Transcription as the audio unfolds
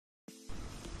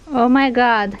Oh my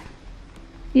god.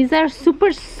 These are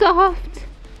super soft.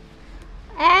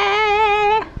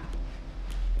 Ah.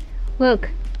 Look.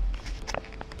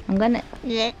 I'm gonna...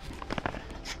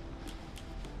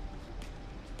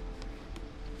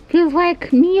 Feels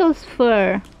like Mio's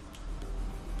fur.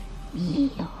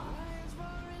 Mio.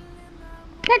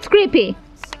 That's creepy.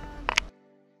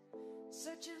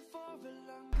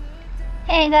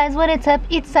 Hey guys, what is up?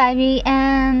 It's Ivy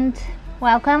and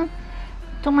welcome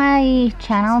to my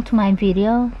channel, to my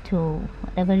video, to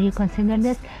whatever you consider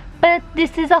this. But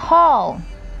this is a haul.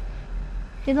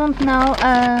 If you don't know,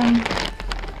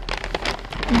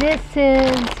 this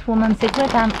is Woman's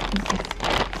Secret.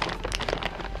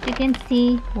 You can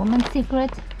see Woman's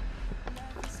Secret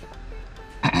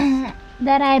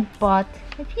that I bought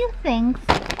a few things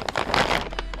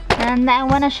and I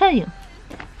want to show you.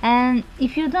 And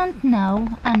if you don't know,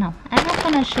 I'm not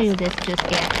gonna show you this just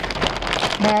yet,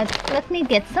 but let me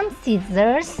get some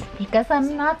scissors because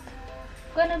I'm not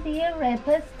gonna be a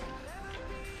rapist.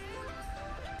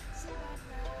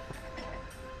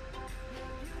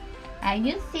 I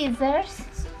use scissors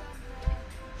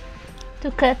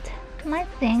to cut my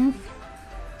things.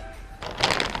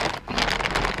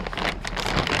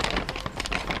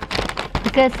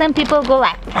 Because some people go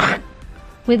like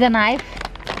with a knife.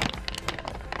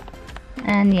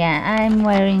 And yeah, I'm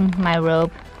wearing my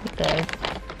robe because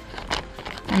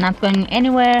I'm not going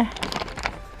anywhere.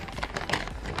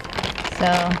 So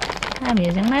I'm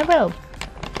using my robe.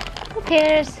 Who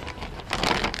cares?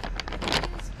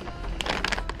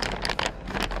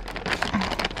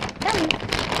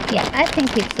 Yeah, I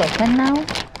think it's open now.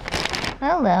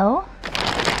 Hello.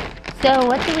 So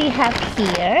what do we have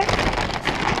here?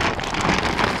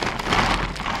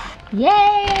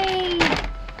 Yay!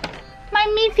 My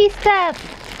Miffy stuff!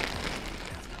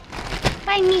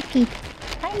 My Miffy!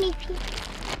 My Miffy!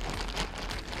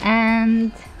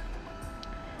 And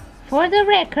for the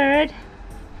record,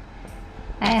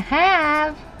 I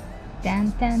have the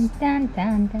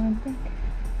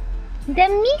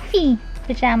Miffy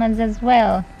pajamas as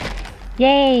well.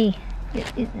 Yay!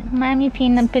 My Miffy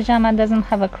in the pajama doesn't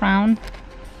have a crown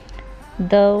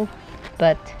though,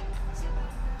 but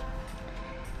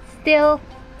still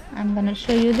I'm gonna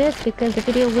show you this because the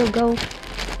video will go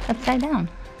upside down.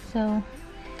 So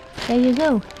there you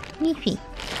go, Miffy.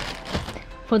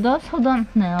 For those who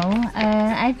don't know,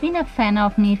 I've been a fan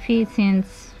of Miffy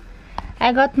since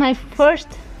I got my first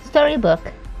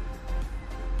storybook.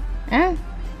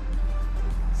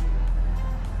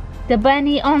 The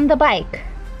bunny on the bike.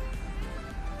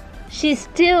 She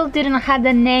still didn't have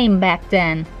a name back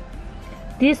then.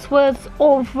 This was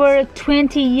over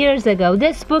 20 years ago.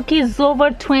 This book is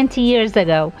over 20 years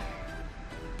ago.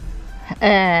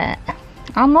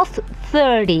 Almost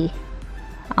 30.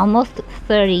 Almost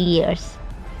 30 years.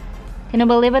 Can you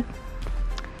believe it?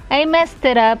 I messed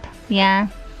it up. Yeah.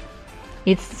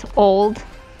 It's old.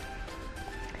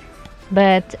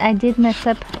 But I did mess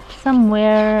up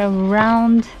somewhere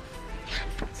around.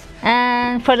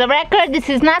 And for the record, this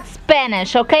is not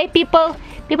Spanish, okay, people?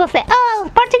 People say,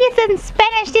 oh, Portuguese and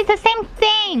Spanish is the same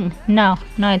thing. No,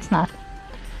 it's not.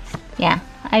 Yeah,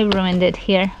 I ruined it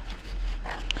here.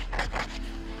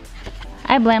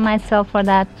 I blame myself for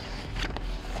that.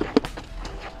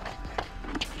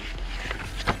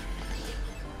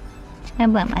 I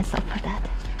blame myself for that.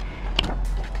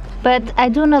 But I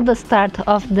do know the start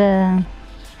of the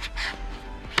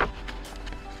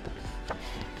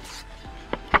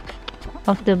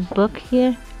book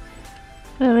here.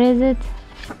 Where is it?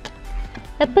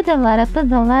 A pedalar,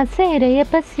 sairei a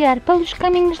passear pelos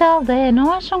caminhos da aldeia.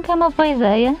 Não acham que é uma boa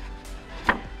ideia?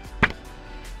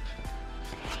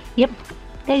 Yep,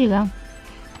 there you go.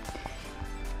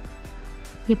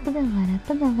 E a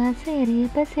pedalar, sairei a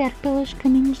passear pelos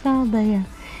caminhos da aldeia.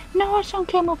 Não acham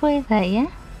que é uma boa ideia?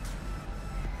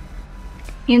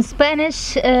 In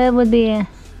Spanish would be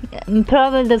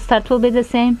probably the start will be the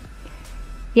same.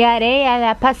 Y haré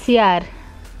a pasear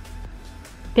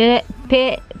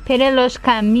pelos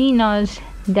caminos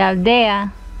de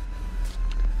aldea.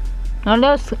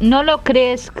 ¿No lo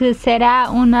crees que será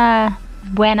una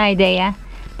buena idea?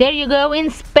 There you go in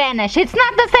Spanish. It's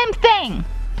not the same thing.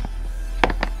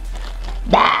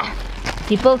 Bah!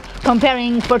 People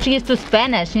comparing Portuguese to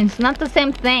Spanish. It's not the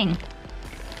same thing.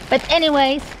 But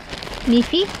anyways,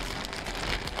 Miffy,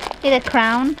 with a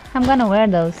crown. I'm gonna wear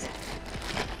those.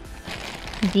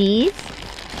 These.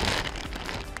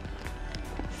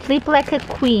 Sleep like a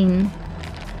queen.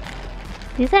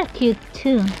 These are cute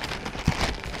too.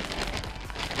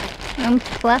 And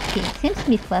fluffy. Seems to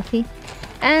be fluffy.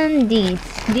 And these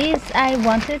I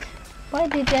wanted. Why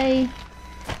did I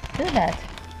do that?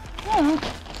 Oh,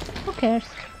 who cares?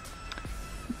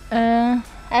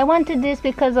 I wanted this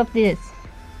because of this.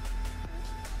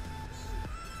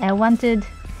 I wanted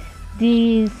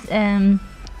these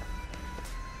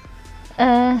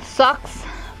socks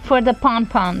for the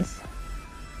pom-poms.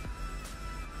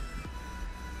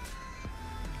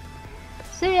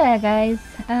 So yeah guys,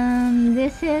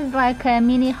 this is like a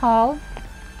mini haul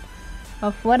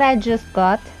of what I just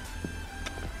got.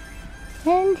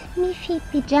 And Miffy,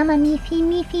 pajama Miffy,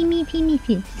 Miffy, Miffy,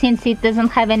 Miffy. Since it doesn't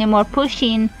have any more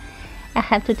pushing, I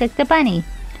have to take the bunny.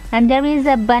 And there is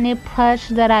a bunny plush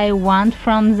that I want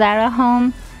from Zara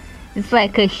Home. It's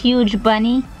like a huge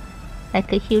bunny.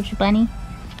 Like a huge bunny.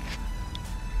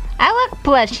 I like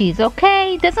plushies,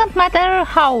 okay? Doesn't matter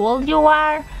how old you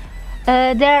are.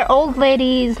 There are old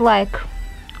ladies like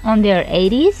on their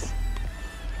 80s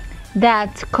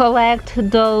that collect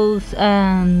those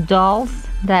dolls,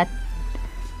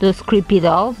 those creepy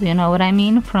dolls, you know what I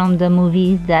mean, from the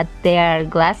movies, that they are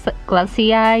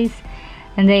glassy eyes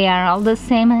and they are all the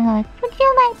same, and like, would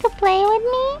you like to play with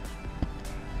me?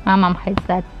 My mom hates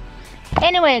that.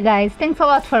 Anyway guys, thanks a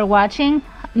lot for watching.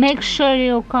 Make sure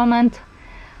you comment,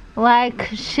 like,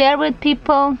 share with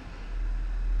people.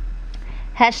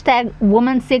 Hashtag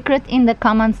woman secret in the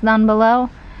comments down below.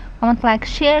 Comment, like,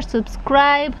 share,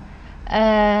 subscribe.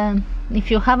 If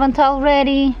you haven't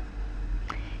already,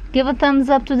 give a thumbs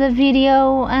up to the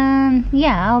video. And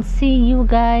yeah, I'll see you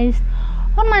guys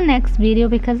on my next video,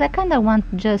 because I kind of want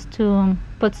just to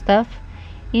put stuff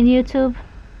in YouTube.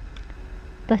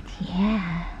 But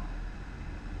yeah,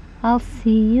 I'll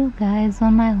see you guys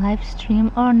on my live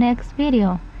stream or next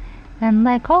video. And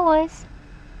like always,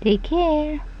 take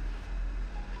care.